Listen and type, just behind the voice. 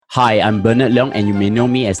Hi, I'm Bernard Leong, and you may know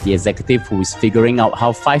me as the executive who is figuring out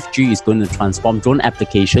how 5G is going to transform drone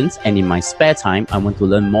applications. And in my spare time, I want to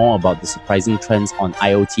learn more about the surprising trends on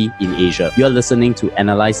IoT in Asia. You're listening to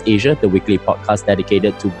Analyze Asia, the weekly podcast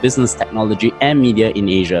dedicated to business, technology, and media in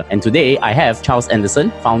Asia. And today, I have Charles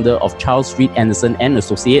Anderson, founder of Charles Reed Anderson and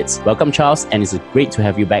Associates. Welcome, Charles, and it's great to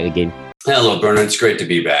have you back again. Hello, Bernard. It's great to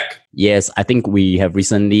be back. Yes, I think we have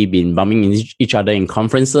recently been bumping into each other in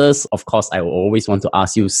conferences. Of course, I always want to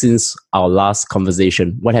ask you, since our last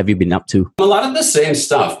conversation, what have you been up to? A lot of the same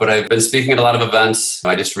stuff, but I've been speaking at a lot of events.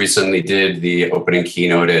 I just recently did the opening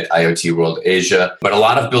keynote at IoT World Asia, but a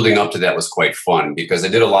lot of building up to that was quite fun because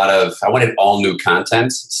I wanted all new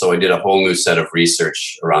content. So I did a whole new set of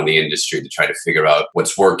research around the industry to try to figure out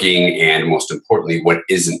what's working and most importantly, what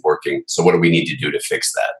isn't working. So what do we need to do to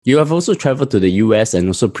fix that? You have also traveled to the US and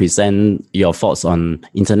also presented your thoughts on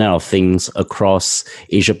Internet of Things across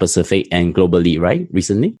Asia Pacific and globally, right?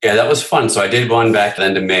 Recently? Yeah, that was fun. So I did one back at the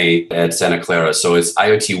end of May at Santa Clara. So it's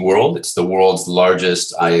IoT World. It's the world's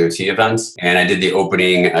largest IoT event. And I did the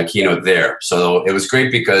opening keynote there. So it was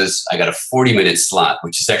great because I got a 40-minute slot,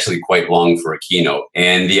 which is actually quite long for a keynote.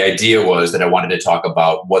 And the idea was that I wanted to talk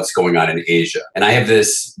about what's going on in Asia. And I have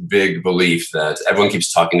this big belief that everyone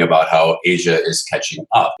keeps talking about how Asia is catching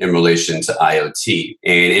up in relation to IoT.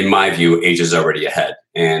 And in my view, Asia's already ahead.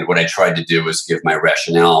 And what I tried to do was give my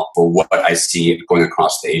rationale for what I see going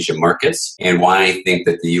across the Asian markets and why I think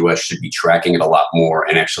that the US should be tracking it a lot more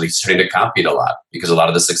and actually starting to copy it a lot because a lot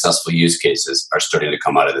of the successful use cases are starting to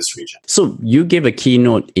come out of this region. So you gave a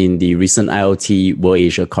keynote in the recent IoT World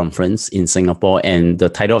Asia conference in Singapore, and the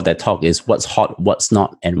title of that talk is What's Hot, What's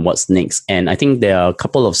Not, and What's Next. And I think there are a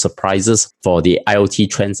couple of surprises for the IoT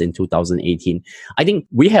trends in 2018. I think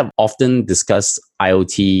we have often discussed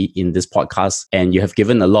IoT in this podcast, and you have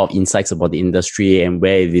given a lot of insights about the industry and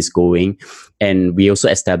where it is going. And we also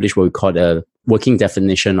established what we call a working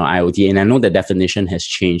definition of IoT. And I know the definition has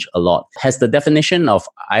changed a lot. Has the definition of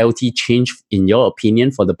IoT changed, in your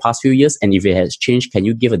opinion, for the past few years? And if it has changed, can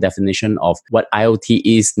you give a definition of what IoT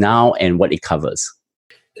is now and what it covers?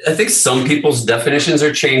 I think some people's definitions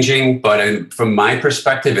are changing, but from my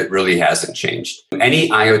perspective, it really hasn't changed. Any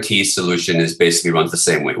IoT solution is basically runs the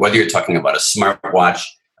same way. Whether you're talking about a smartwatch,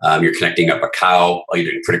 you're connecting up a cow, or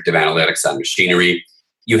you're doing predictive analytics on machinery,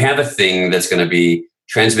 you have a thing that's going to be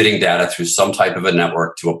transmitting data through some type of a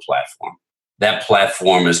network to a platform. That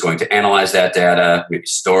platform is going to analyze that data, maybe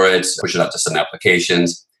store it, push it out to some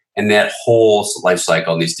applications, and that whole life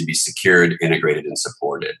cycle needs to be secured, integrated, and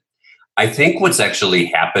supported. I think what's actually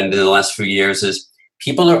happened in the last few years is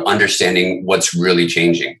people are understanding what's really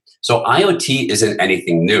changing. So IoT isn't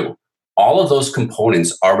anything new. All of those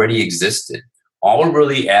components already existed. All we're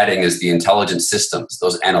really adding is the intelligent systems,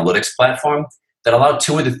 those analytics platforms that allow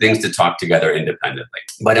two of the things to talk together independently.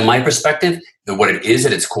 But in my perspective, what it is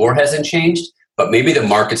at its core hasn't changed, but maybe the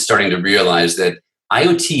market's starting to realize that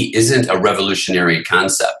IoT isn't a revolutionary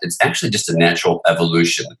concept. It's actually just a natural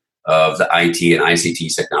evolution of the IT and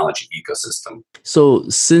ICT technology ecosystem. So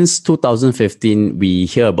since 2015, we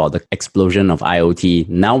hear about the explosion of IoT.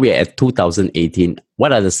 Now we're at 2018.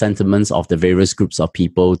 What are the sentiments of the various groups of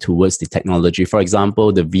people towards the technology? For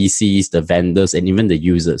example, the VCs, the vendors, and even the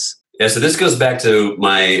users. Yeah, so this goes back to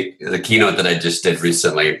the keynote that I just did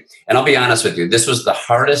recently. And I'll be honest with you, this was the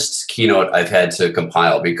hardest keynote I've had to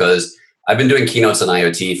compile because I've been doing keynotes on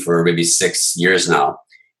IoT for maybe 6 years now.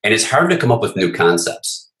 And it's hard to come up with new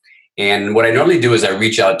concepts. And what I normally do is I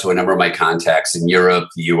reach out to a number of my contacts in Europe,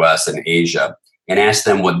 the US, and Asia, and ask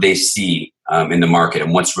them what they see in the market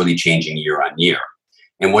and what's really changing year on year.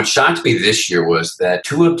 And what shocked me this year was that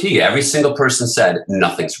every single person said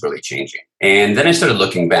nothing's really changing. And then I started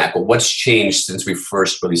looking back, well, what's changed since we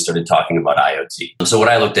first really started talking about IoT? So what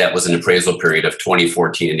I looked at was an appraisal period of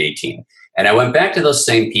 2014 and 18. And I went back to those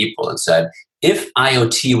same people and said, if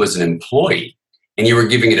IoT was an employee, and you were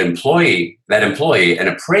giving that employee an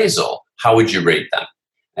appraisal, how would you rate them?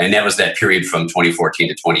 And that was that period from 2014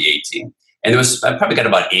 to 2018. And I probably got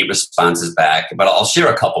about 8 responses back, but I'll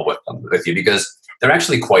share a couple with you because they're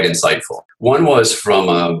actually quite insightful. One was from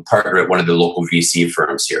a partner at one of the local VC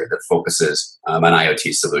firms here that focuses on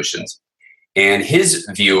IoT solutions. And his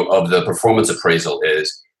view of the performance appraisal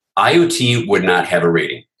is IoT would not have a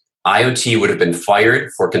rating. IoT would have been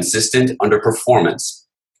fired for consistent underperformance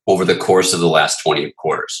over the course of the last 20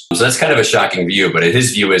 quarters. So that's kind of a shocking view, but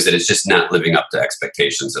his view is that it's just not living up to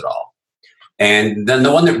expectations at all. And then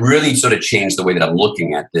the one that really sort of changed the way that I'm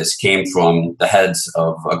looking at this came from the heads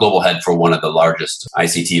of a global head for one of the largest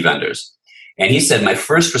ICT vendors. And he said, my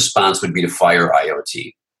first response would be to fire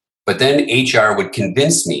IoT. But then HR would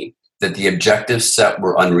convince me that the objectives set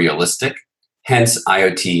were unrealistic Hence,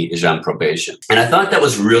 IoT is on probation. And I thought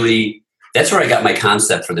that's where I got my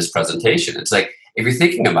concept for this presentation. It's like, if you're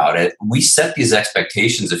thinking about it, we set these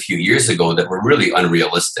expectations a few years ago that were really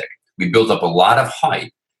unrealistic. We built up a lot of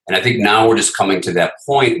hype. And I think now we're just coming to that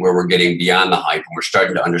point where we're getting beyond the hype and we're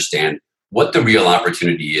starting to understand what the real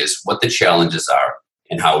opportunity is, what the challenges are,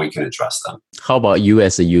 and how we can address them. How about you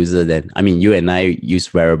as a user then? I mean, you and I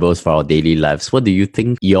use wearables for our daily lives. What do you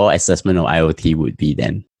think your assessment of IoT would be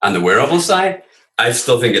then? On the wearable side, I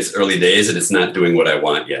still think it's early days and it's not doing what I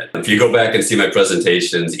want yet. If you go back and see my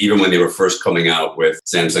presentations, even when they were first coming out with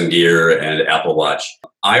Samsung Gear and Apple Watch,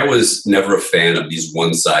 I was never a fan of these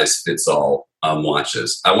one-size-fits-all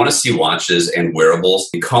watches. I want to see watches and wearables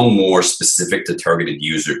become more specific to targeted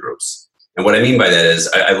user groups. And what I mean by that is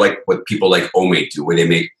I like what people like Omate do, where they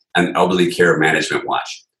make an elderly care management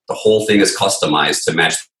watch. The whole thing is customized to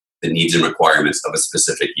match the needs and requirements of a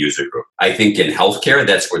specific user group. I think in healthcare,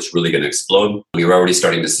 that's where it's really going to explode. We're already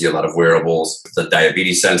starting to see a lot of wearables, the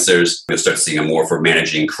diabetes sensors. We'll start seeing more for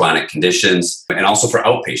managing chronic conditions and also for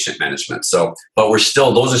outpatient management. But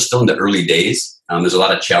those are still in the early days. There's a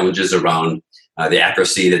lot of challenges around the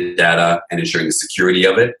accuracy of the data and ensuring the security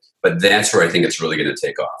of it. But that's where I think it's really going to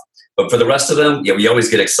take off. But for the rest of them, we always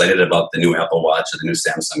get excited about the new Apple Watch or the new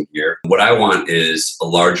Samsung Gear. What I want is a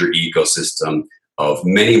larger ecosystem of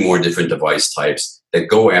many more different device types that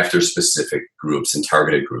go after specific groups and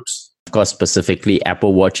targeted groups. Of course, specifically,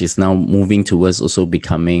 Apple Watch is now moving towards also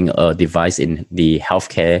becoming a device in the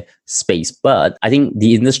healthcare space. But I think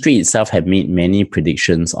the industry itself had made many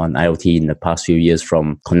predictions on IoT in the past few years,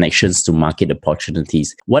 from connections to market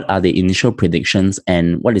opportunities. What are the initial predictions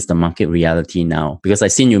and what is the market reality now? Because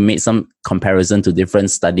I've seen you made some comparison to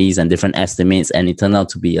different studies and different estimates, and it turned out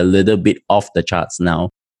to be a little bit off the charts now.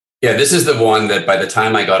 Yeah, this is the one that by the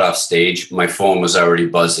time I got off stage, my phone was already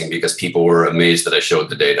buzzing because people were amazed that I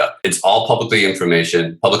showed the data. It's all public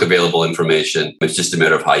available information. It's just a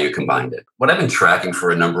matter of how you combined it. What I've been tracking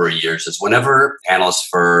for a number of years is whenever an analyst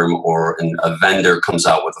firm or a vendor comes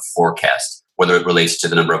out with a forecast, whether it relates to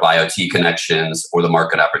the number of IoT connections or the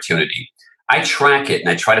market opportunity, I track it and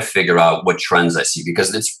I try to figure out what trends I see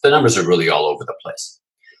because the numbers are really all over the place.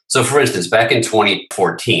 So for instance, back in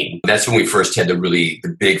 2014, that's when we first had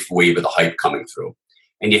the big wave of the hype coming through.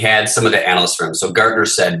 And you had some of the analyst firms. So Gartner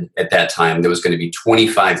said at that time there was going to be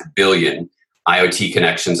 25 billion IoT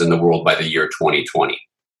connections in the world by the year 2020.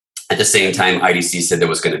 At the same time, IDC said there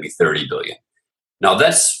was going to be 30 billion. Now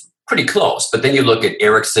that's pretty close. But then you look at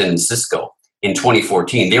Ericsson and Cisco. In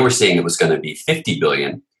 2014, they were saying it was going to be 50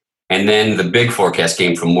 billion. And then the big forecast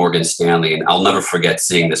came from Morgan Stanley. And I'll never forget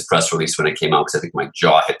seeing this press release when it came out because I think my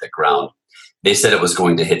jaw hit the ground. They said it was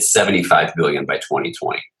going to hit 75 billion by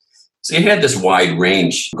 2020. So you had this wide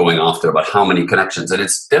range going off there about how many connections. And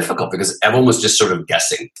it's difficult because everyone was just sort of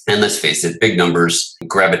guessing. And let's face it, big numbers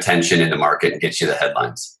grab attention in the market and get you the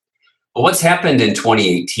headlines. But what's happened in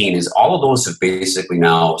 2018 is all of those have basically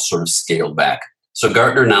now sort of scaled back. So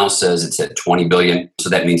Gartner now says it's at 20 billion. So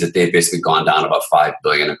that means that they've basically gone down about 5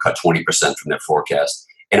 billion and cut 20% from their forecast.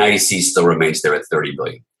 And IDC still remains there at 30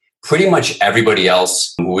 billion. Pretty much everybody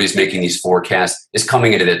else who is making these forecasts is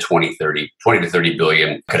coming into that 20 to 30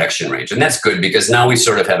 billion connection range. And that's good because now we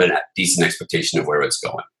sort of have a decent expectation of where it's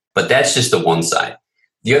going. But that's just the one side.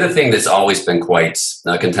 The other thing that's always been quite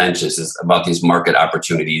contentious is about these market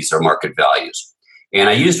opportunities or market values. And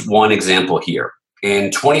I used one example here.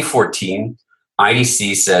 In 2014,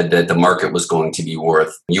 IDC said that the market was going to be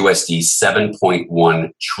worth USD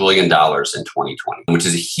 $7.1 trillion in 2020, which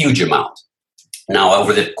is a huge amount. Now,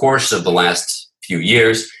 over the course of the last few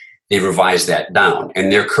years, they revised that down.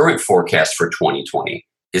 And their current forecast for 2020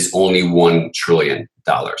 is only $1 trillion.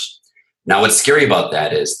 Now, what's scary about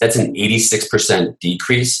that is that's an 86%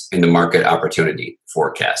 decrease in the market opportunity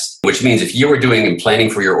forecast, which means if you were doing and planning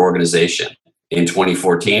for your organization in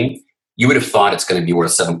 2014, you would have thought it's going to be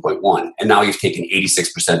worth 7.1. And now you've taken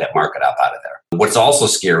 86% of that market up out of there. What's also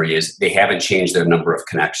scary is they haven't changed their number of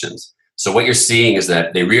connections. So what you're seeing is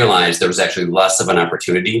that they realized there was actually less of an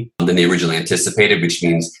opportunity than they originally anticipated, which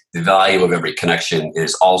means the value of every connection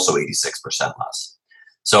is also 86% less.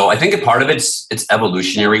 So I think a part of it's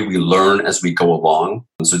evolutionary. We learn as we go along.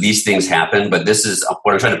 So these things happen, but this is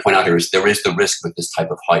what I'm trying to point out here is there is the risk with this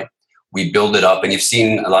type of hype. We build it up, and you've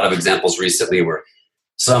seen a lot of examples recently where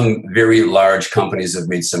some very large companies have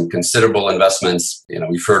made some considerable investments.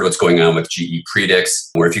 We've heard what's going on with GE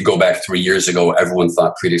Predix, where if you go back 3 years ago, everyone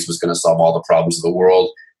thought Predix was going to solve all the problems of the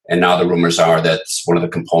world. And now the rumors are that it's one of the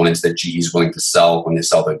components that GE is willing to sell when they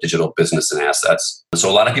sell their digital business and assets. So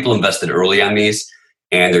a lot of people invested early on these,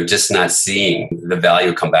 and they're just not seeing the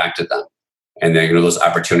value come back to them. And then those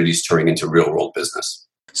opportunities turning into real world business.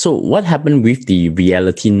 So what happened with the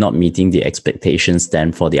reality not meeting the expectations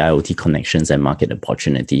then for the IoT connections and market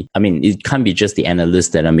opportunity? I mean, it can't be just the analysts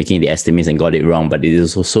that are making the estimates and got it wrong, but it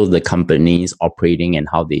is also the companies operating and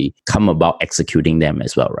how they come about executing them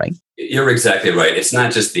as well, right? You're exactly right. It's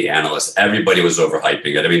not just the analysts. Everybody was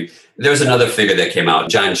overhyping it. I mean, there was another figure that came out.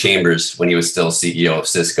 John Chambers, when he was still CEO of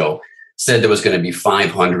Cisco, said there was going to be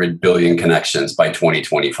 500 billion connections by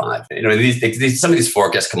 2025. You know, some of these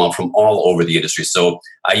forecasts come out from all over the industry. So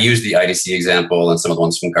I use the IDC example and some of the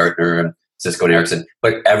ones from Gartner and Cisco and Ericsson,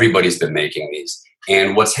 but everybody's been making these.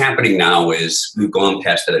 And what's happening now is we've gone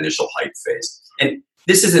past that initial hype phase. And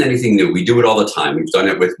this isn't anything new. We do it all the time. We've done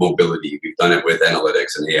it with mobility. We've done it with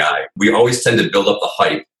analytics and AI. We always tend to build up the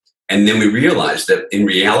hype. And then we realize that in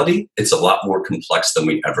reality, it's a lot more complex than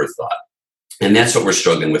we ever thought. And that's what we're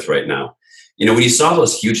struggling with right now. You know, when you saw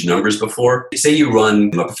those huge numbers before, say you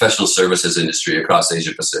run a professional services industry across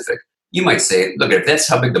Asia Pacific, you might say, look, if that's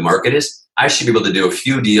how big the market is, I should be able to do a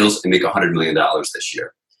few deals and make $100 million this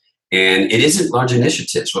year. And it isn't large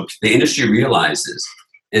initiatives. What the industry realizes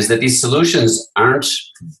is that these solutions aren't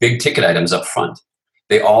big ticket items up front.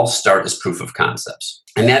 They all start as proof of concepts.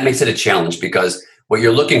 And that makes it a challenge because what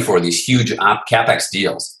you're looking for, these huge CapEx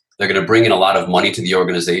deals, they're going to bring in a lot of money to the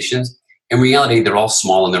organizations. In reality, they're all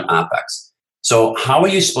small in their OpEx. So how are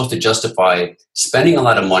you supposed to justify spending a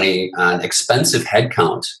lot of money on expensive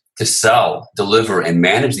headcount to sell, deliver, and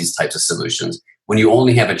manage these types of solutions when you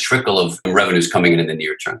only have a trickle of revenues coming in the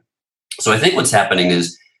near term? So I think what's happening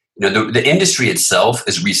is, you know, the industry itself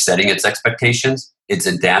is resetting its expectations. It's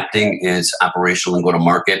adapting its operational and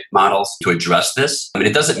go-to-market models to address this. I mean,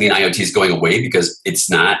 it doesn't mean IoT is going away because it's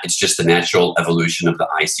not. It's just the natural evolution of the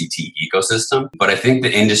ICT ecosystem. But I think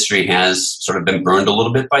the industry has sort of been burned a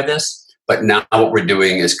little bit by this. But now what we're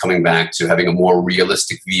doing is coming back to having a more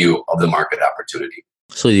realistic view of the market opportunity.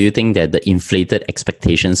 So do you think that the inflated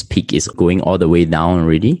expectations peak is going all the way down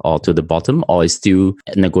already or to the bottom, or is still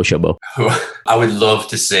negotiable? I would love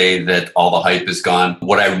to say that all the hype is gone.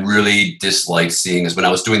 What I really dislike seeing is when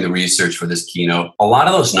I was doing the research for this keynote, a lot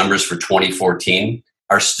of those numbers for 2014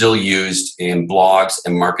 are still used in blogs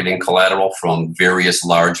and marketing collateral from various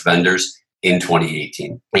large vendors in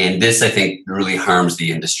 2018. And this, I think, really harms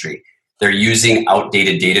the industry. They're using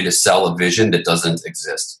outdated data to sell a vision that doesn't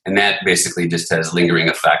exist. And that basically just has lingering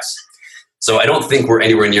effects. So I don't think we're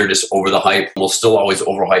anywhere near just over the hype. We'll still always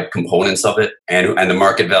overhype components of it and the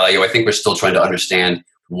market value. I think we're still trying to understand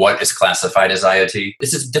what is classified as IoT.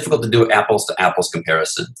 This is difficult to do apples to apples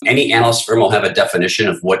comparison. Any analyst firm will have a definition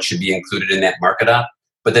of what should be included in that market op,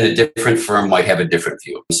 but then a different firm might have a different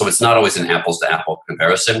view. So it's not always an apples to apple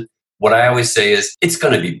comparison. What I always say is it's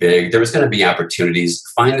going to be big. There's going to be opportunities.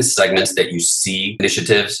 Find the segments that you see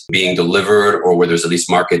initiatives being delivered or where there's at least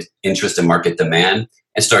market interest and market demand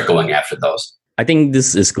and start going after those. I think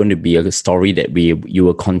this is going to be a story that you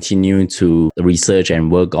will continue to research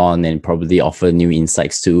and work on and probably offer new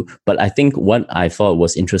insights to. But I think what I thought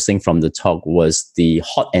was interesting from the talk was the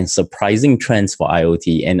hot and surprising trends for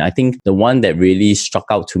IoT. And I think the one that really struck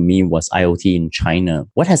out to me was IoT in China.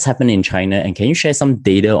 What has happened in China? And can you share some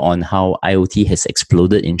data on how IoT has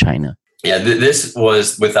exploded in China? Yeah, this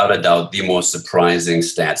was without a doubt the most surprising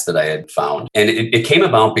stats that I had found. And it came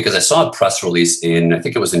about because I saw a press release I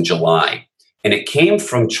think it was in July. And it came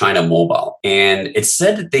from China Mobile. And it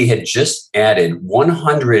said that they had just added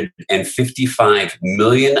 155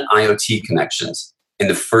 million IoT connections in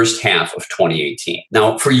the first half of 2018.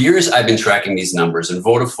 Now, for years, I've been tracking these numbers, and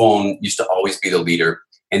Vodafone used to always be the leader.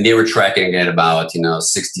 And they were tracking at about,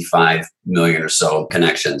 65 million or so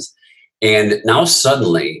connections. And now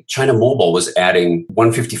suddenly, China Mobile was adding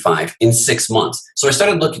 155 in 6 months. So I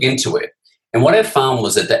started looking into it. And what I found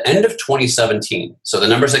was at the end of 2017, so the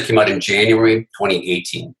numbers that came out in January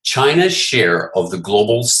 2018, China's share of the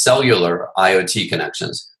global cellular IoT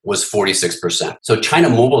connections was 46%. So China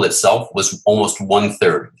Mobile itself was almost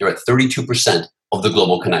 1/3. They're at 32% of the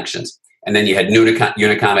global connections. And then you had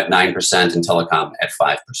Unicom at 9% and Telecom at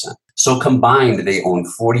 5%. So combined, they own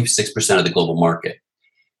 46% of the global market.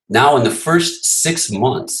 Now, in the first 6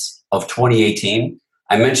 months of 2018,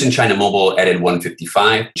 I mentioned China Mobile added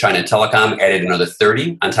 155. China Telecom added another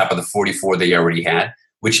 30 on top of the 44 they already had,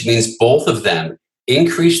 which means both of them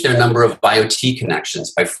increased their number of IoT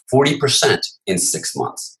connections by 40% in 6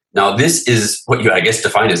 months. Now, this is what you, I guess,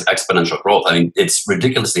 define as exponential growth. I mean, it's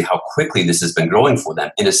ridiculously how quickly this has been growing for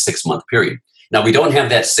them in a 6-month period. Now, we don't have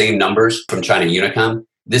that same numbers from China Unicom.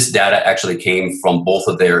 This data actually came from both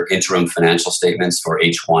of their interim financial statements for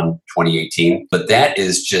H1 2018, but that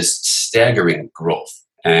is just staggering growth.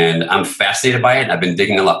 And I'm fascinated by it. I've been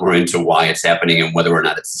digging a lot more into why it's happening and whether or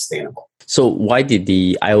not it's sustainable. So why did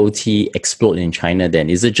the IoT explode in China then?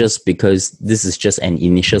 Is it just because this is just an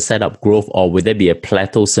initial setup growth, or would there be a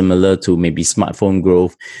plateau similar to maybe smartphone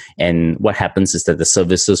growth? And what happens is that the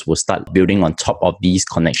services will start building on top of these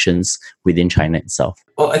connections within China itself.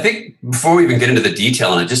 Well, I think before we even get into the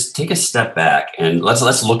detail on it, just take a step back and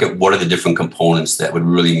let's look at what are the different components that would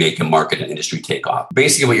really make a market and industry take off.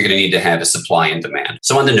 Basically, what you're going to need to have is supply and demand.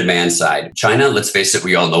 So on the demand side, China, let's face it,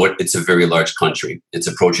 we all know it, it's a very large country. It's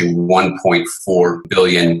approaching 1.4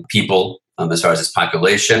 billion people as far as its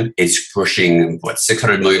population. It's pushing,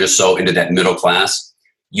 600 million or so into that middle class.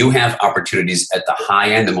 You have opportunities at the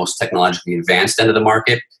high end, the most technologically advanced end of the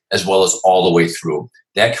market, as well as all the way through.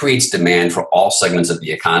 That creates demand for all segments of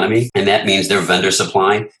the economy. And that means their vendor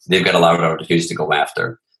supply, they've got a lot of opportunities to go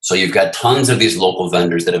after. So you've got tons of these local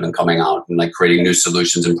vendors that have been coming out and like creating new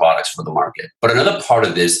solutions and products for the market. But another part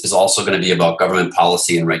of this is also going to be about government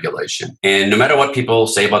policy and regulation. And no matter what people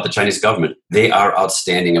say about the Chinese government, they are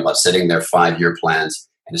outstanding about setting their 5-year plans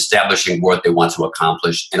and establishing what they want to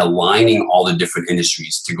accomplish and aligning all the different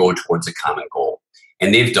industries to go towards a common goal.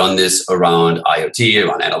 And they've done this around IoT,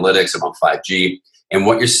 around analytics, around 5G. And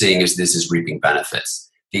what you're seeing is this is reaping benefits.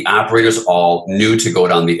 The operators all knew to go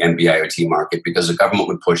down the NB-IoT market because the government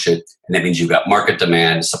would push it. And that means you've got market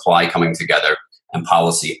demand, supply coming together, and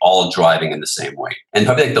policy all driving in the same way. And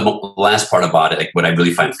probably like the last part about it, like what I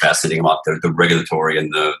really find fascinating about the regulatory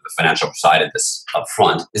and the financial side of this up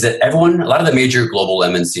front is that a lot of the major global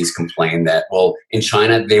MNCs complain that, well, in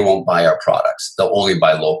China, they won't buy our products. They'll only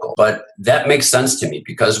buy local. But that makes sense to me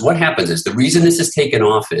because what happens is the reason this has taken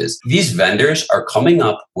off is these vendors are coming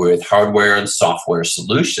up with hardware and software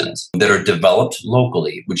solutions that are developed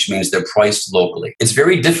locally, which means they're priced locally. It's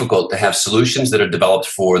very difficult to have solutions that are developed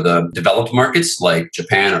for the developed markets like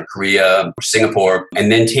Japan or Korea or Singapore,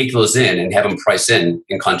 and then take those in and have them price in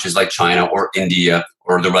countries like China or India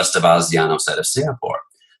or the rest of ASEAN outside of Singapore.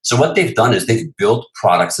 So what they've done is they've built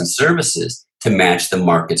products and services to match the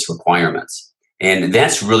market's requirements. And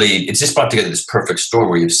that's really, it's just brought together this perfect storm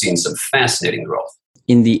where you've seen some fascinating growth.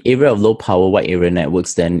 In the area of low power wide area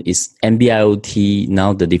networks, then, is NB-IoT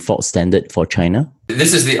now the default standard for China?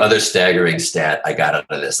 This is the other staggering stat I got out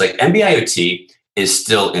of this. Like NB-IoT is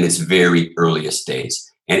still in its very earliest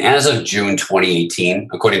days. And as of June 2018,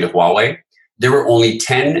 according to Huawei, there were only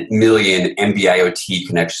 10 million NB-IoT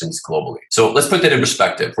connections globally. So let's put that in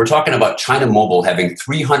perspective. We're talking about China Mobile having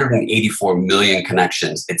 384 million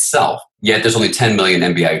connections itself, yet there's only 10 million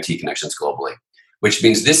NB-IoT connections globally, which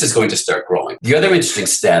means this is going to start growing. The other interesting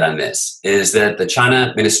stat on this is that the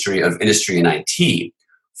China Ministry of Industry and IT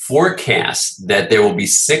forecasts that there will be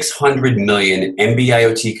 600 million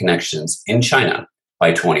NB-IoT connections in China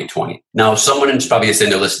by 2020. Now, someone is probably sitting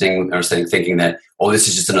there listening or thinking that, oh, this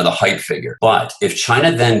is just another hype figure. But if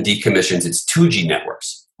China then decommissions its 2G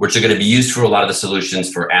networks, which are going to be used for a lot of the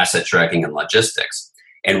solutions for asset tracking and logistics,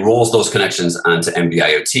 and rolls those connections onto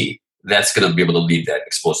NB-IoT, that's going to be able to lead that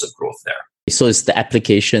explosive growth there. So it's the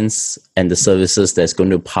applications and the services that's going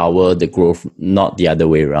to power the growth, not the other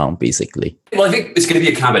way around, basically. Well, I think it's going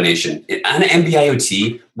to be a combination. On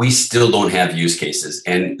NB-IoT, we still don't have use cases.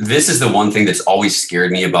 And this is the one thing that's always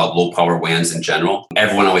scared me about low power WANs in general.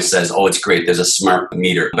 Everyone always says, oh, it's great, there's a smart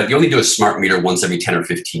meter. But you only do a smart meter once every 10 or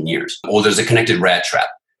 15 years. Oh, there's a connected rat trap.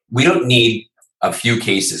 We don't need a few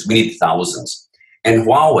cases. We need thousands. And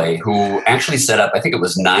Huawei, who actually set up, I think it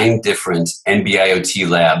was 9 different NB-IoT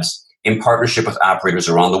labs in partnership with operators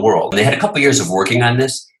around the world. And they had a couple of years of working on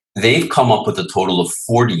this. They've come up with a total of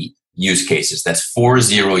 40 use cases. That's 40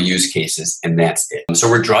 use cases, and that's it. So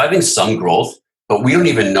we're driving some growth, but we don't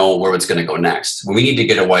even know where it's going to go next. We need to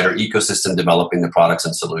get a wider ecosystem developing the products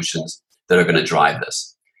and solutions that are going to drive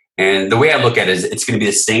this. And the way I look at it is it's going to be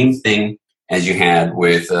the same thing as you had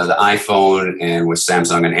with the iPhone and with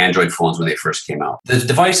Samsung and Android phones when they first came out. The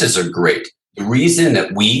devices are great. The reason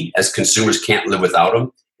that we as consumers can't live without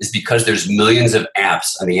them is because there's millions of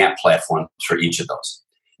apps on the app platform for each of those.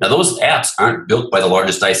 Now, those apps aren't built by the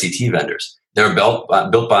largest ICT vendors. They're built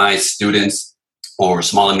by students or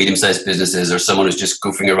small and medium-sized businesses or someone who's just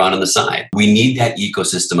goofing around on the side. We need that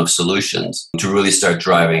ecosystem of solutions to really start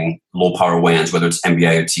driving low-power WANs, whether it's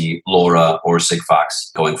NB-IoT, LoRa, or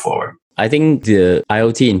Sigfox going forward. I think the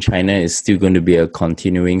IoT in China is still going to be a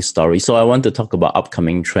continuing story. So I want to talk about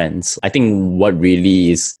upcoming trends. I think what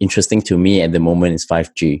really is interesting to me at the moment is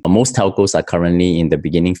 5G. Most telcos are currently in the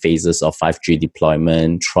beginning phases of 5G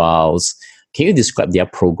deployment, trials, Can you describe their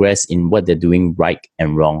progress in what they're doing right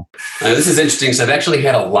and wrong? This is interesting. So I've actually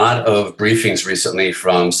had a lot of briefings recently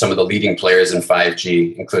from some of the leading players in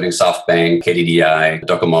 5G, including SoftBank, KDDI,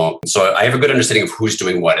 Docomo. So I have a good understanding of who's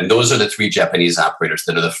doing what. And those are the three Japanese operators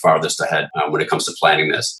that are the farthest ahead when it comes to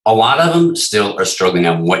planning this. A lot of them still are struggling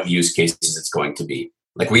on what use cases it's going to be.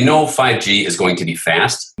 Like, we know 5G is going to be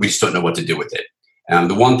fast. We just don't know what to do with it.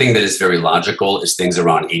 The one thing that is very logical is things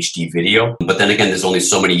around HD video. But then again, there's only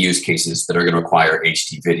so many use cases that are going to require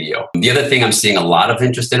HD video. The other thing I'm seeing a lot of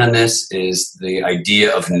interest in on this is the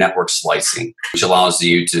idea of network slicing, which allows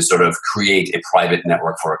you to sort of create a private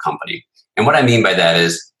network for a company. And what I mean by that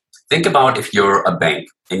is, think about if you're a bank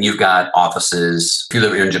and you've got offices, if you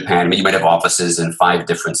live here in Japan, I mean, you might have offices in 5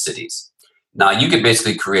 different cities. Now, you could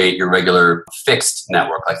basically create your regular fixed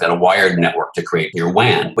network, like that, a wired network to create your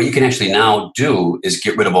WAN. What you can actually now do is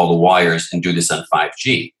get rid of all the wires and do this on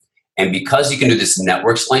 5G. And because you can do this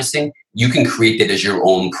network slicing, you can create it as your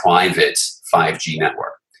own private 5G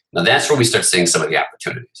network. Now, that's where we start seeing some of the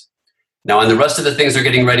opportunities. Now, on the rest of the things they're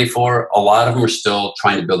getting ready for, a lot of them are still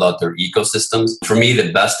trying to build out their ecosystems. For me,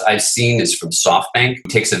 the best I've seen is from SoftBank, who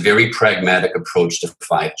takes a very pragmatic approach to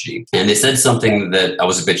 5G. And they said something that I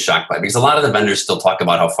was a bit shocked by, because a lot of the vendors still talk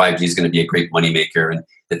about how 5G is going to be a great moneymaker and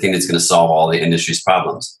the thing that's going to solve all the industry's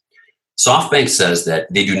problems. SoftBank says that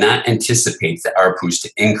they do not anticipate the ARPUs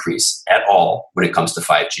to increase at all when it comes to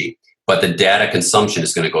 5G, but the data consumption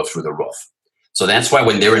is going to go through the roof. So that's why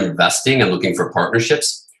when they're investing and looking for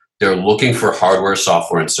partnerships, they're looking for hardware,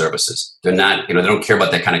 software, and services. They're not, they don't care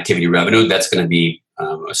about that connectivity revenue. That's going to be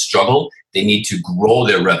a struggle. They need to grow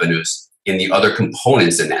their revenues in the other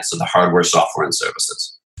components in that, so the hardware, software, and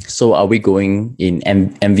services. So are we going in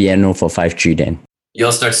MVNO for 5G then?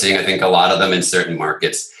 You'll start seeing, I think, a lot of them in certain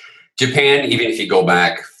markets. Japan, even if you go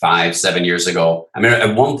back 5-7 years ago, I mean,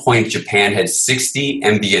 at one point, Japan had 60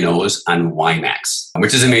 MVNOs on WiMAX,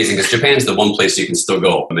 which is amazing because Japan's the one place you can still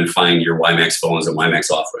go and find your WiMAX phones and WiMAX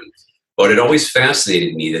offering. But it always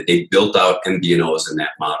fascinated me that they built out MVNOs in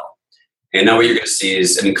that model. And now what you're going to see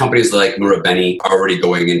is, companies like Marubeni are already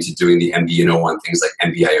going into doing the MVNO on things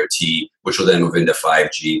like NB-IoT, which will then move into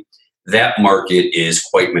 5G. That market is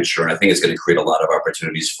quite mature, and I think it's going to create a lot of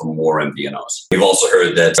opportunities for more MVNOs. We've also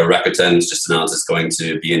heard that Rakuten just announced it's going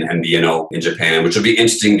to be an MVNO in Japan, which will be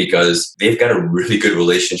interesting because they've got a really good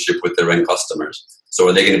relationship with their end customers. So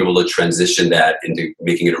are they going to be able to transition that into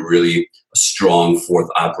making it a really strong fourth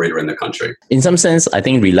operator in the country? In some sense, I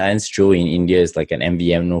think Reliance Jio in India is like an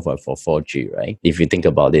MVNO for 4G, right? If you think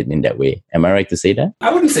about it in that way. Am I right to say that?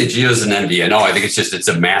 I wouldn't say Jio is an MVNO. I think it's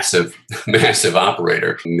a massive, massive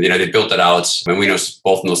operator. They built it out, and we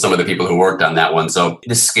both know some of the people who worked on that one. So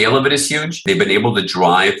the scale of it is huge. They've been able to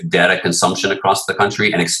drive data consumption across the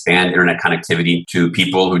country and expand internet connectivity to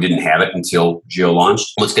people who didn't have it until Jio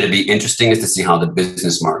launched. What's going to be interesting is to see how the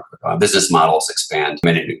business models expand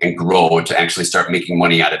and grow to actually start making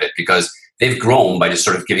money out of it, because they've grown by just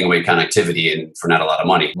sort of giving away connectivity and for not a lot of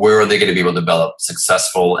money. Where are they going to be able to develop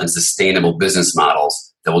successful and sustainable business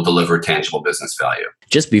models that will deliver tangible business value?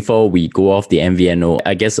 Just before we go off the MVNO,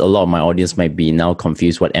 I guess a lot of my audience might be now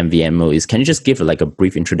confused what MVNO is. Can you just give like a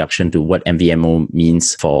brief introduction to what MVNO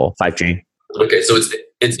means for 5G? Okay, so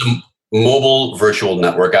it's a mobile virtual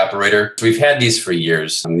network operator. So we've had these for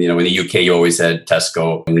years. In the UK, you always had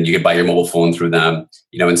Tesco, and you could buy your mobile phone through them.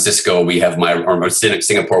 In Cisco, we have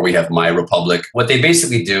Singapore, we have MyRepublic. What they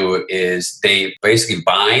basically do is they basically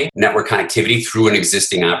buy network connectivity through an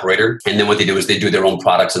existing operator. And then what they do is they do their own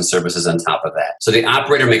products and services on top of that. So the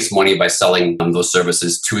operator makes money by selling those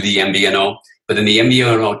services to the MVNO. But then the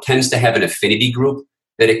MVNO tends to have an affinity group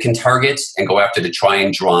that it can target and go after to try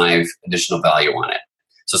and drive additional value on it.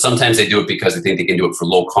 So sometimes they do it because they think they can do it for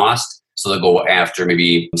low cost. So they'll go after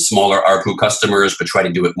maybe smaller ARPU customers, but try to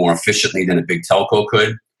do it more efficiently than a big telco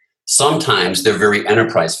could. Sometimes they're very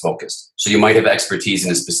enterprise focused. So you might have expertise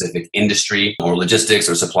in a specific industry or logistics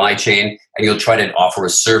or supply chain, and you'll try to offer a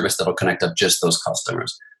service that'll connect up just those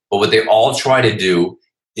customers. But what they all try to do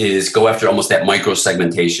is go after almost that micro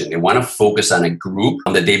segmentation. They want to focus on a group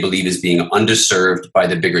that they believe is being underserved by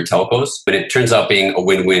the bigger telcos. But it turns out being a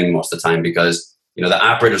win-win most of the time, because the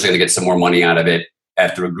operators are going to get some more money out of it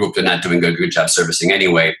after a group they're not doing a good job servicing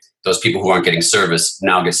anyway. Those people who aren't getting service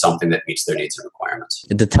now get something that meets their needs and requirements.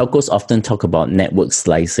 The telcos often talk about network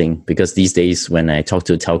slicing, because these days when I talk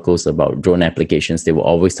to telcos about drone applications, they will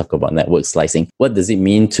always talk about network slicing. What does it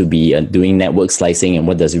mean to be doing network slicing, and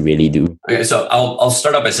what does it really do? Okay, so I'll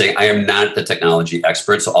start out by saying I am not the technology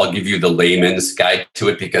expert, so I'll give you the layman's guide to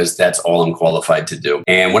it, because that's all I'm qualified to do.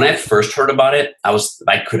 And when I first heard about it,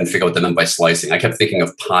 I couldn't figure out what they meant by slicing. I kept thinking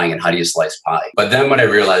of pie and how do you slice pie? But then what I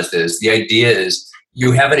realized is the idea is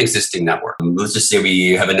You have an existing network. Let's just say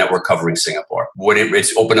we have a network covering Singapore.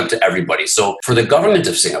 It's open up to everybody. So for the government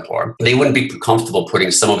of Singapore, they wouldn't be comfortable putting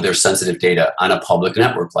some of their sensitive data on a public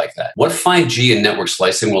network like that. What 5G and network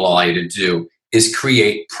slicing will allow you to do is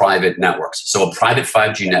create private networks. So a private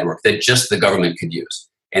 5G network that just the government could use.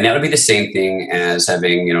 And that would be the same thing as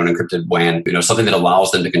having, an encrypted WAN, something that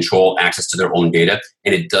allows them to control access to their own data,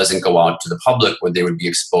 and it doesn't go out to the public where they would be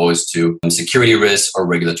exposed to security risks or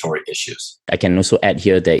regulatory issues. I can also add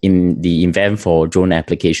here that in the event for drone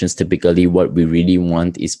applications, typically what we really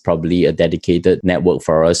want is probably a dedicated network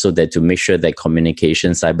for us, so that to make sure that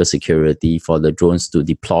communication, cybersecurity for the drones to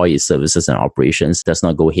deploy its services and operations does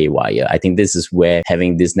not go haywire. I think this is where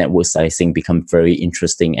having this network slicing becomes very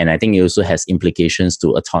interesting. And I think it also has implications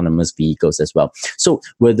to autonomous vehicles as well. So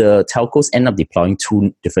will the telcos end up deploying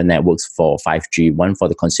two different networks for 5G, one for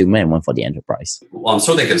the consumer and one for the enterprise? Well, I'm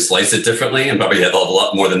sure they can slice it differently and probably have a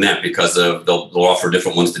lot more than that, because they'll offer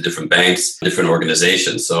different ones to different banks, different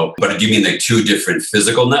organizations. So, but do you mean like two different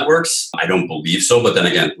physical networks? I don't believe so. But then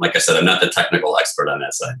again, like I said, I'm not the technical expert on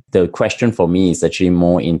that side. The question for me is actually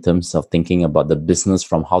more in terms of thinking about the business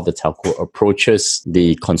from how the telco approaches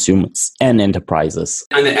the consumers and enterprises.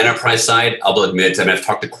 On the enterprise side, I'll admit, I've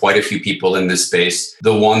talked to quite a few people in this space.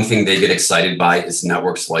 The one thing they get excited by is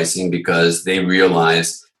network slicing, because they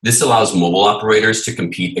realize this allows mobile operators to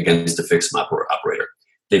compete against a fixed operator.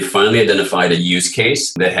 They've finally identified a use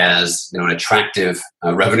case that has an attractive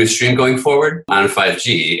revenue stream going forward on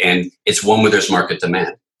 5G, and it's one where there's market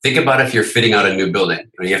demand. Think about if you're fitting out a new building,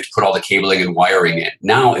 you have to put all the cabling and wiring in.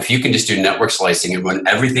 Now, if you can just do network slicing and run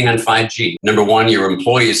everything on 5G, number one, your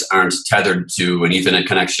employees aren't tethered to an Ethernet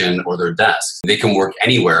connection or their desks. They can work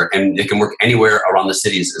anywhere, and they can work anywhere around the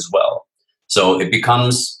cities as well. So it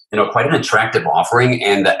becomes quite an attractive offering.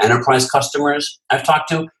 And the enterprise customers I've talked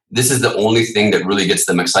to, this is the only thing that really gets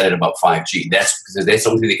them excited about 5G. That's because that's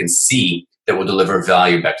something they can see that will deliver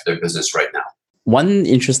value back to their business right now. One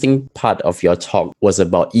interesting part of your talk was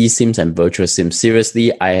about eSIMs and virtual SIMs.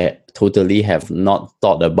 Seriously, I totally have not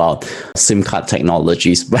thought about SIM card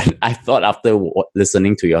technologies, but I thought after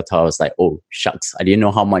listening to your talk, I was like, oh, shucks, I didn't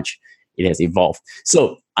know how much it has evolved.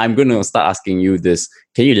 So I'm going to start asking you this.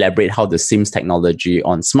 Can you elaborate how the SIMs technology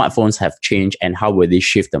on smartphones have changed, and how will they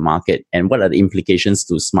shift the market, and what are the implications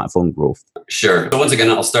to smartphone growth? Sure. So once again,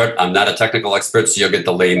 I'll start. I'm not a technical expert, so you'll get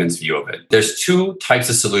the layman's view of it. There's two types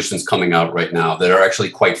of solutions coming out right now that are actually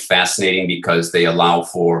quite fascinating, because they allow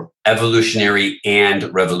for evolutionary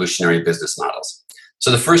and revolutionary business models.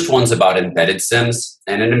 So the first one's about embedded SIMs.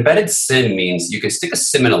 And an embedded SIM means you can stick a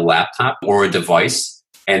SIM in a laptop or a device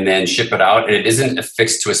and then ship it out, and it isn't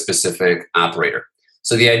affixed to a specific operator.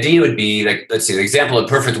 So the idea would be, like, let's see, the example, a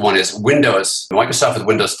perfect one is Windows. Microsoft with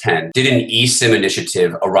Windows 10 did an eSIM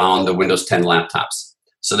initiative around the Windows 10 laptops.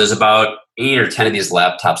 So there's about 8 or 10 of these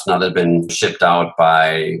laptops now that have been shipped out.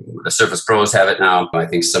 By the Surface Pros have it now. I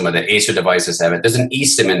think some of the Acer devices have it. There's an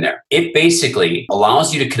eSIM in there. It basically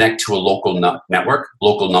allows you to connect to a local network,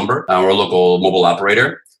 local number, or a local mobile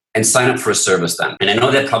operator, and sign up for a service then. And I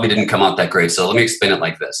know that probably didn't come out that great, so let me explain it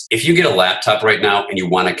like this. If you get a laptop right now and you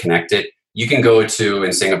want to connect it, you can go to,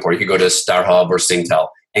 in Singapore, you can go to StarHub or Singtel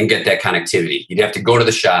and get that connectivity. You'd have to go to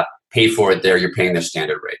the shop, pay for it there, you're paying their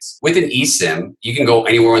standard rates. With an eSIM, you can go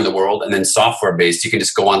anywhere in the world, and then software-based, you can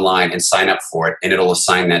just go online and sign up for it, and it'll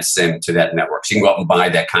assign that SIM to that network. So you can go out and buy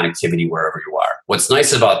that connectivity wherever you are. What's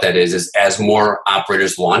nice about that is as more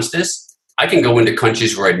operators launch this, I can go into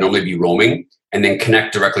countries where I'd normally be roaming and then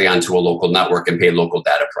connect directly onto a local network and pay local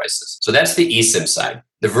data prices. So that's the eSIM side.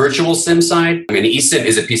 The virtual SIM side, an eSIM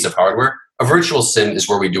is a piece of hardware. A virtual SIM is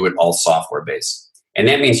where we do it all software-based. And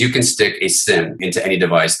that means you can stick a SIM into any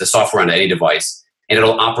device, the software onto any device, and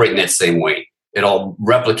it'll operate in that same way. It'll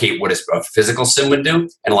replicate what a physical SIM would do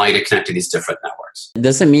and allow you to connect to these different networks.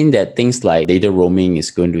 Does it mean that things like data roaming is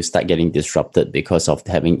going to start getting disrupted because of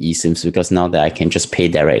having eSIMs? Because now that I can just pay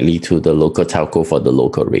directly to the local telco for the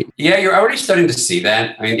local rate. Yeah, you're already starting to see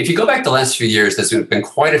that. I mean, if you go back the last few years, there's been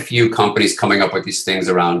quite a few companies coming up with these things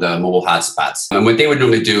around mobile hotspots. And what they would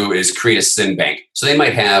normally do is create a SIM bank. So they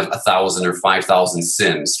might have 1,000 or 5,000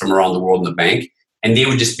 SIMs from around the world in the bank. And they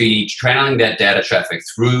would just be channeling that data traffic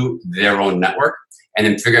through their own network and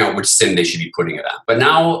then figuring out which SIM they should be putting it on. But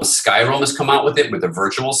now Skyroam has come out with it with a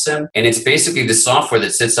virtual SIM. And it's basically the software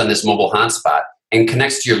that sits on this mobile hotspot and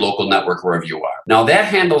connects to your local network wherever you are. Now that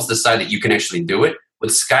handles the side that you can actually do it.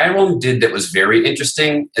 What Skyroam did that was very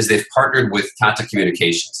interesting is they've partnered with Tata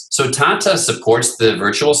Communications. So Tata supports the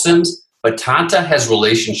virtual SIMs, but Tata has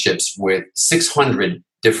relationships with 600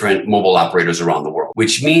 different mobile operators around the world.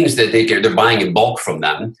 which means that they're buying in bulk from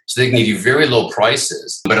them. So they can give you very low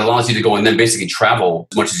prices, but it allows you to go and then basically travel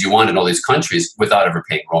as much as you want in all these countries without ever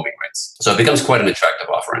paying roaming rates. So it becomes quite an attractive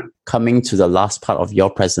offering. Coming to the last part of your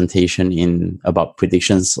presentation in about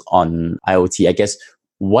predictions on IoT, I guess,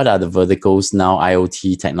 what are the verticals now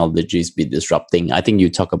IoT technologies be disrupting? I think you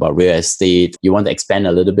talk about real estate. You want to expand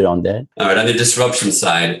a little bit on that? All right. On the disruption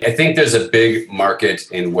side, I think there's a big market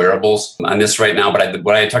in wearables on this right now. But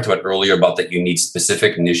what I talked about earlier about that you need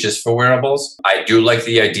specific niches for wearables, I do like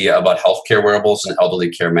the idea about healthcare wearables and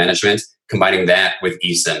elderly care management, combining that with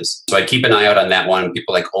eSIMs. So I keep an eye out on that one.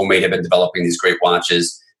 People like Omade have been developing these great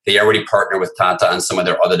watches. They already partner with Tata on some of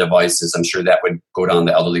their other devices. I'm sure that would go down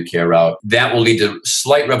the elderly care route. That will lead to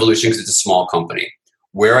slight revolution because it's a small company.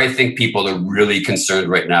 Where I think people are really concerned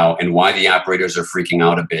right now and why the operators are freaking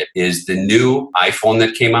out a bit is the new iPhone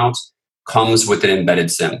that came out comes with an embedded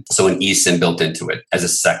SIM. So an eSIM built into it as a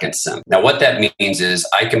second SIM. Now, what that means is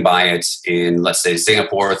I can buy it in, let's say,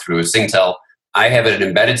 Singapore through Singtel. I have an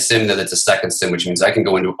embedded SIM that it's a second SIM, which means I can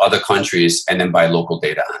go into other countries and then buy local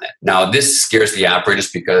data on it. Now, this scares the operators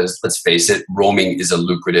because, let's face it, roaming is a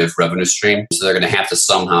lucrative revenue stream. So they're going to have to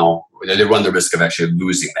somehow, they run the risk of actually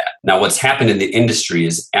losing that. Now, what's happened in the industry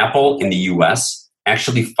is Apple in the US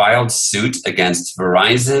actually filed suit against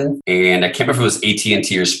Verizon, and I can't remember if it was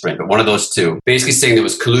AT&T or Sprint, but one of those two, basically saying there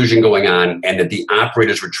was collusion going on and that the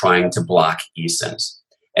operators were trying to block eSIMs.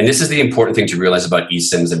 And this is the important thing to realize about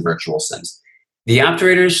eSIMs and virtual SIMs. The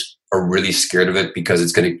operators are really scared of it because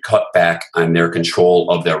it's going to cut back on their control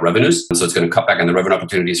of their revenues. So it's going to cut back on the revenue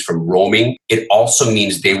opportunities from roaming. It also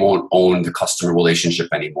means they won't own the customer relationship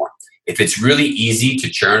anymore. If it's really easy to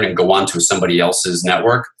churn and go on to somebody else's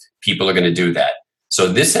network, people are going to do that.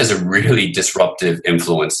 So this has a really disruptive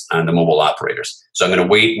influence on the mobile operators. So I'm going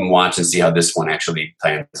to wait and watch and see how this one actually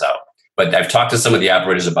plans out. But I've talked to some of the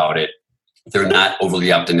operators about it. They're not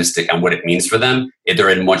overly optimistic on what it means for them. They're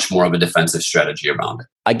in much more of a defensive strategy around it.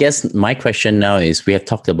 I guess my question now is, we have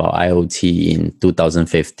talked about IoT in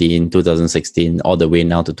 2015, 2016, all the way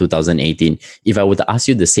now to 2018. If I were to ask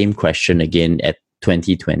you the same question again at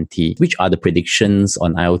 2020, which are the predictions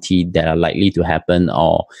on IoT that are likely to happen,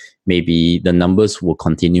 or maybe the numbers will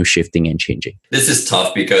continue shifting and changing? This is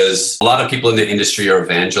tough because a lot of people in the industry are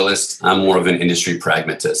evangelists. I'm more of an industry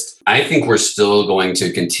pragmatist. I think we're still going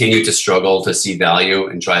to continue to struggle to see value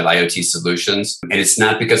and drive IoT solutions. And it's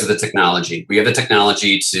not because of the technology. We have the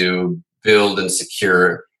technology to build and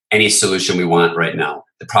secure any solution we want right now.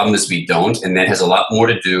 The problem is we don't, and that has a lot more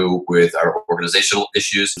to do with our organizational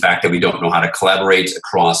issues, the fact that we don't know how to collaborate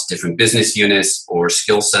across different business units or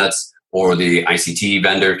skill sets or the ICT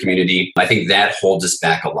vendor community. I think that holds us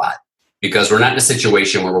back a lot because we're not in a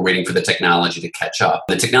situation where we're waiting for the technology to catch up.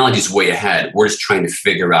 The technology is way ahead. We're just trying to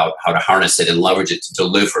figure out how to harness it and leverage it to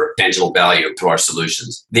deliver tangible value to our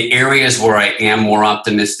solutions. The areas where I am more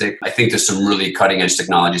optimistic, I think there's some really cutting edge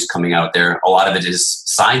technologies coming out there. A lot of it is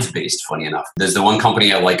science-based, funny enough. There's the one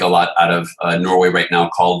company I like a lot out of Norway right now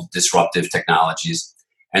called Disruptive Technologies.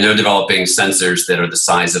 And they're developing sensors that are the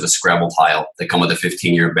size of a Scrabble tile. They come with a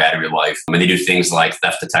 15-year battery life. And they do things like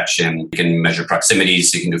theft detection. You can measure proximities.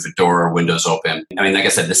 So you can do if a door or windows open. I mean, like I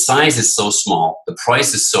said, the size is so small. The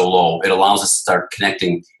price is so low. It allows us to start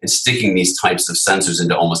connecting and sticking these types of sensors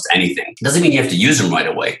into almost anything. It doesn't mean you have to use them right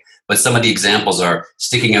away. But some of the examples are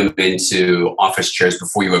sticking them into office chairs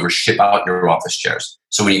before you ever ship out your office chairs.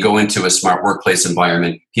 So when you go into a smart workplace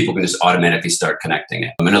environment, people can just automatically start connecting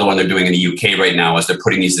it. Another one they're doing in the UK right now is they're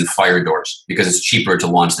putting these in fire doors because it's cheaper to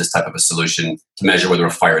launch this type of a solution to measure whether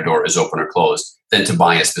a fire door is open or closed than to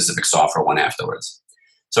buy a specific software one afterwards.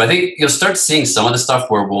 So I think you'll start seeing some of the stuff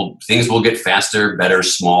where things will get faster, better,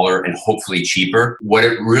 smaller, and hopefully cheaper.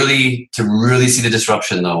 To really see the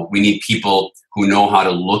disruption though, we need people who know how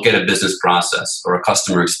to look at a business process or a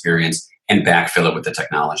customer experience and backfill it with the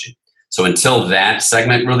technology. So until that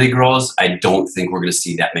segment really grows, I don't think we're going to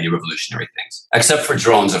see that many revolutionary things. Except for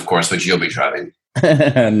drones, of course, which you'll be driving.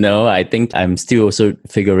 No, I think I'm still also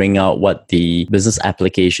figuring out what the business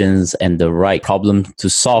applications and the right problem to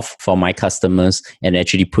solve for my customers and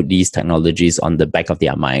actually put these technologies on the back of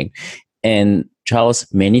their mind. And Charles,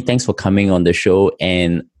 many thanks for coming on the show.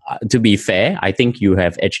 And to be fair, I think you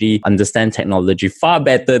have actually understand technology far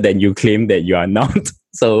better than you claim that you are not.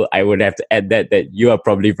 So I would have to add that you are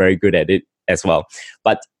probably very good at it as well.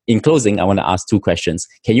 But in closing, I want to ask two questions.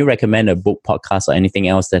 Can you recommend a book, podcast, or anything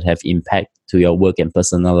else that have impact to your work and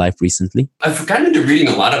personal life recently? I've gotten into reading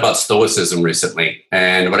a lot about Stoicism recently.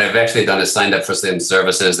 And what I've actually done is signed up for some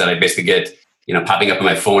services that I basically get, popping up on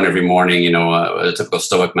my phone every morning, a typical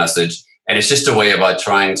Stoic message. And it's just a way about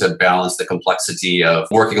trying to balance the complexity of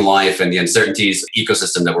working life and the uncertainties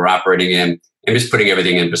ecosystem that we're operating in and just putting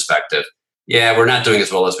everything in perspective. Yeah, we're not doing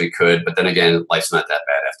as well as we could, but then again, life's not that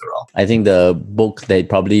bad after all. I think the book that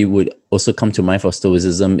probably would also come to mind for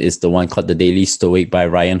Stoicism is the one called The Daily Stoic by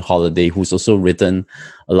Ryan Holiday, who's also written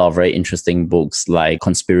a lot of very interesting books like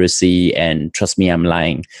Conspiracy and Trust Me, I'm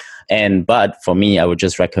Lying. But for me, I would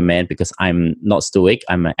just recommend, because I'm not Stoic,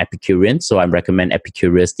 I'm an Epicurean. So I recommend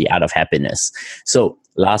Epicurus, The Art of Happiness. So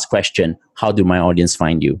last question, how do my audience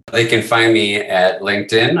find you? They can find me at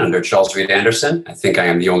LinkedIn under Charles Reed Anderson. I think I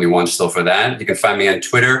am the only one still for that. You can find me on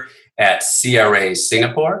Twitter at CRA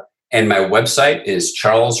Singapore. And my website is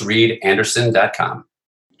charlesreedanderson.com.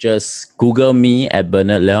 Just Google me at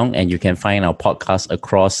Bernard Leong, and you can find our podcast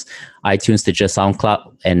across iTunes, Stitcher,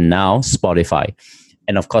 SoundCloud, and now Spotify.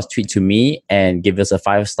 And of course, tweet to me and give us a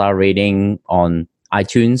 5-star rating on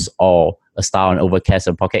iTunes or a star on Overcast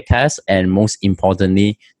and Pocket Cast. And most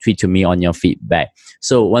importantly, tweet to me on your feedback.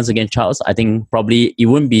 So once again, Charles, I think probably it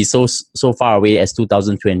wouldn't be so far away as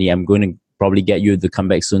 2020. I'm going to probably get you to come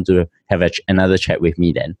back soon to have another chat with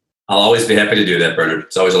me then. I'll always be happy to do that, Bernard.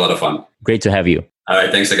 It's always a lot of fun. Great to have you. All right.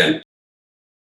 Thanks again.